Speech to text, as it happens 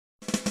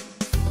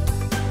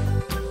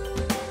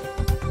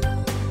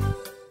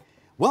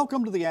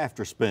Welcome to the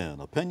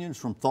Afterspin, opinions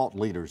from thought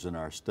leaders in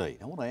our state.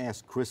 I want to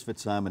ask Chris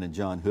Fitzsimon and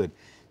John Hood.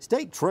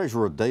 State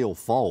Treasurer Dale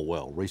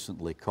Folwell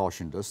recently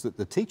cautioned us that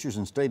the teachers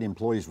and state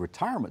employees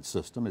retirement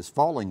system is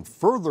falling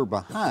further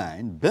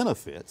behind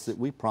benefits that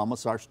we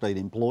promise our state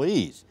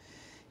employees.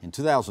 In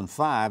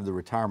 2005, the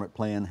retirement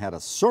plan had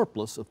a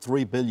surplus of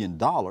 $3 billion.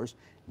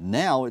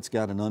 Now it's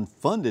got an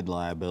unfunded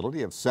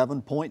liability of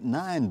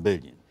 $7.9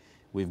 billion.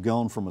 We've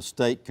gone from a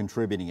state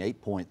contributing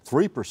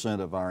 8.3%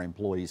 of our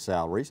employees'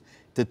 salaries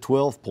to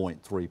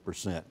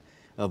 12.3%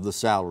 of the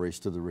salaries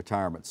to the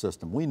retirement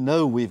system. We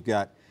know we've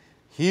got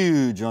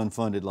huge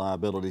unfunded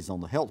liabilities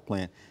on the health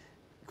plan.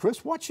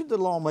 Chris, what should the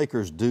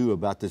lawmakers do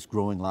about this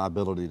growing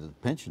liability to the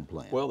pension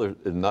plan? Well,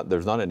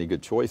 there's not any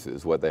good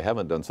choices. What they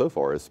haven't done so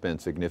far is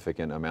spend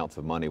significant amounts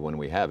of money when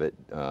we have it,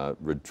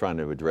 trying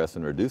to address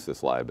and reduce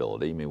this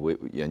liability. I mean,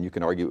 and you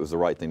can argue it was the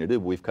right thing to do.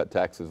 We've cut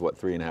taxes, what,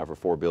 $3.5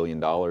 or $4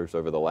 billion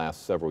over the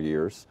last several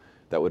years.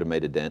 That would have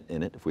made a dent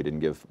in it if we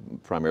didn't give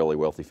primarily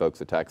wealthy folks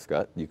a tax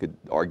cut. You could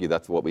argue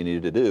that's what we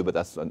needed to do, but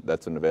that's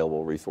an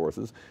available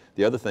resources.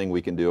 The other thing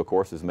we can do, of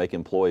course, is make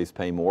employees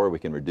pay more. We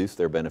can reduce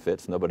their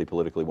benefits. Nobody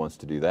politically wants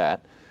to do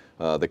that.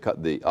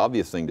 The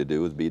obvious thing to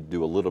do is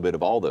do a little bit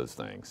of all those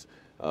things.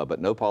 But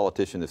no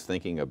politician is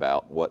thinking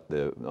about what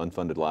the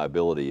unfunded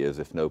liability is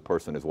if no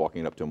person is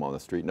walking up to them on the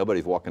street.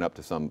 Nobody's walking up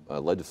to some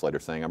legislator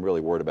saying, I'm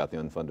really worried about the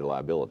unfunded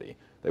liability.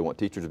 They want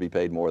teachers to be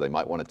paid more. They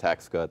might want a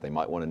tax cut. They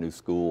might want a new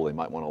school. They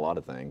might want a lot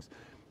of things.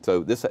 So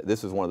this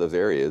is one of those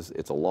areas.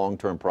 It's a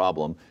long-term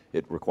problem.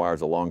 It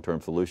requires a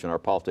long-term solution. Our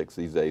politics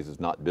these days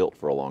is not built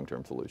for a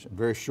long-term solution.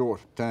 Very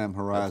short time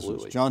horizons.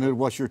 Absolutely. John Hood,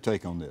 what's your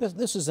take on this?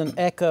 This is an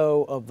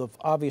echo of the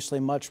obviously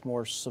much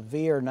more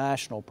severe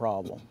national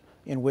problem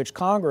in which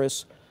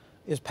Congress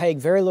is paying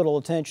very little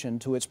attention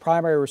to its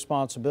primary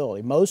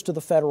responsibility. Most of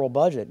the federal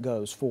budget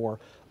goes for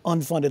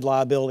unfunded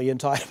liability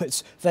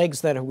entitlements,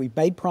 things that we've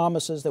made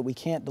promises that we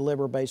can't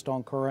deliver based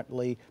on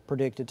currently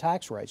predicted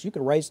tax rates. You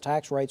could raise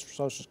tax rates for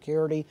Social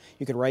Security.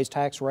 You could raise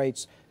tax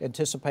rates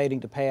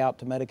anticipating to pay out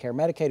to Medicare.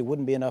 Medicaid, it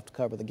wouldn't be enough to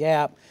cover the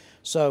gap.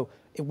 So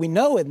we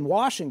know in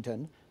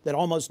Washington that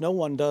almost no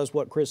one does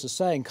what Chris is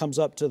saying, comes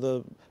up to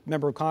the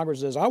member of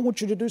Congress and says, I want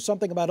you to do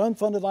something about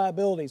unfunded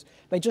liabilities.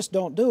 They just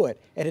don't do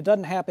it. And it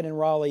doesn't happen in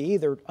Raleigh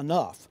either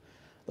enough.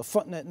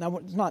 Now,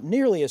 it's not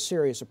nearly as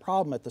serious a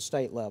problem at the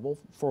state level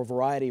for a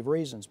variety of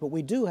reasons, but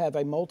we do have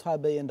a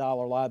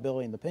multi-billion-dollar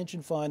liability in the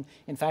pension fund.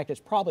 In fact, it's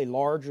probably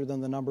larger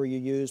than the number you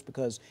use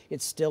because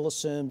it still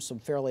assumes some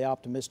fairly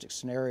optimistic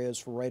scenarios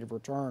for rate of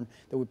return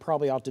that we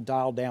probably ought to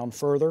dial down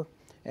further.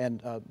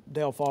 And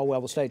Dale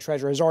Folwell, the state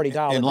treasurer, has already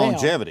dialed it down. And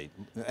longevity,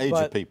 age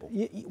of people.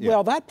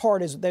 Well, that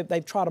part is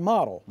they've tried to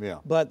model. Yeah.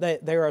 But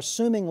they're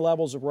assuming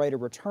levels of rate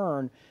of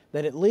return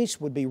that at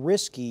least would be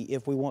risky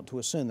if we want to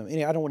assume them.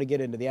 Anyway, I don't want to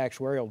get into the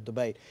actuarial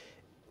debate.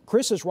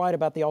 Chris is right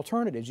about the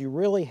alternatives. You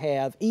really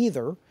have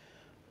either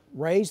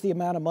raise the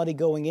amount of money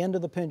going into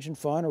the pension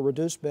fund or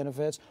reduce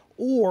benefits,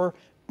 or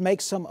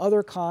make some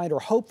other kind or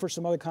hope for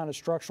some other kind of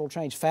structural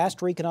change,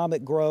 faster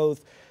economic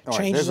growth,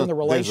 changes in the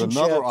relationships.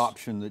 There's another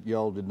option that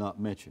y'all did not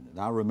mention. And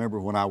I remember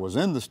when I was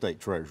in the state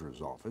treasurer's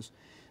office,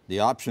 the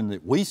option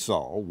that we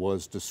saw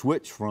was to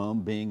switch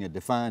from being a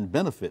defined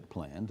benefit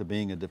plan to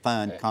being a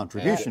defined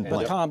contribution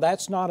plan. But Tom,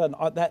 that's not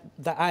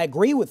I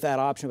agree with that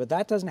option, but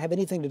that doesn't have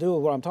anything to do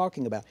with what I'm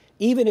talking about.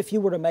 Even if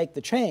you were to make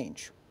the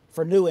change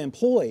for new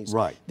employees,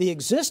 right, the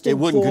existing it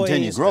wouldn't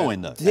continue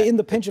growing though. In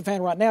the pension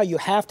fund right now, you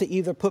have to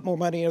either put more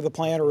money into the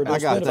plan or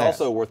reduce benefits.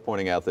 It's also worth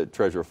pointing out that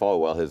Treasurer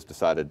Folwell has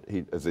decided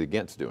he is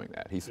against doing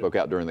that. He spoke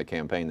out during the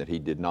campaign that he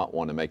did not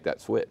want to make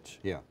that switch.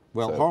 Yeah.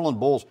 Well, Harlan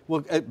Bowles,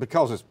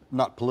 because it's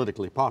not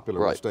politically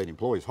popular with state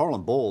employees,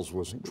 Harlan Bowles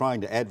was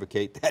trying to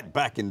advocate that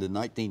back in the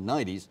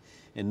 1990s,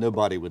 and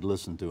nobody would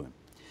listen to him.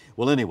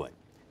 Well, anyway,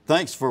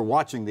 thanks for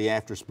watching the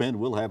Afterspin.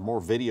 We'll have more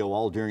video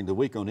all during the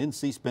week on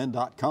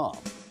ncspin.com.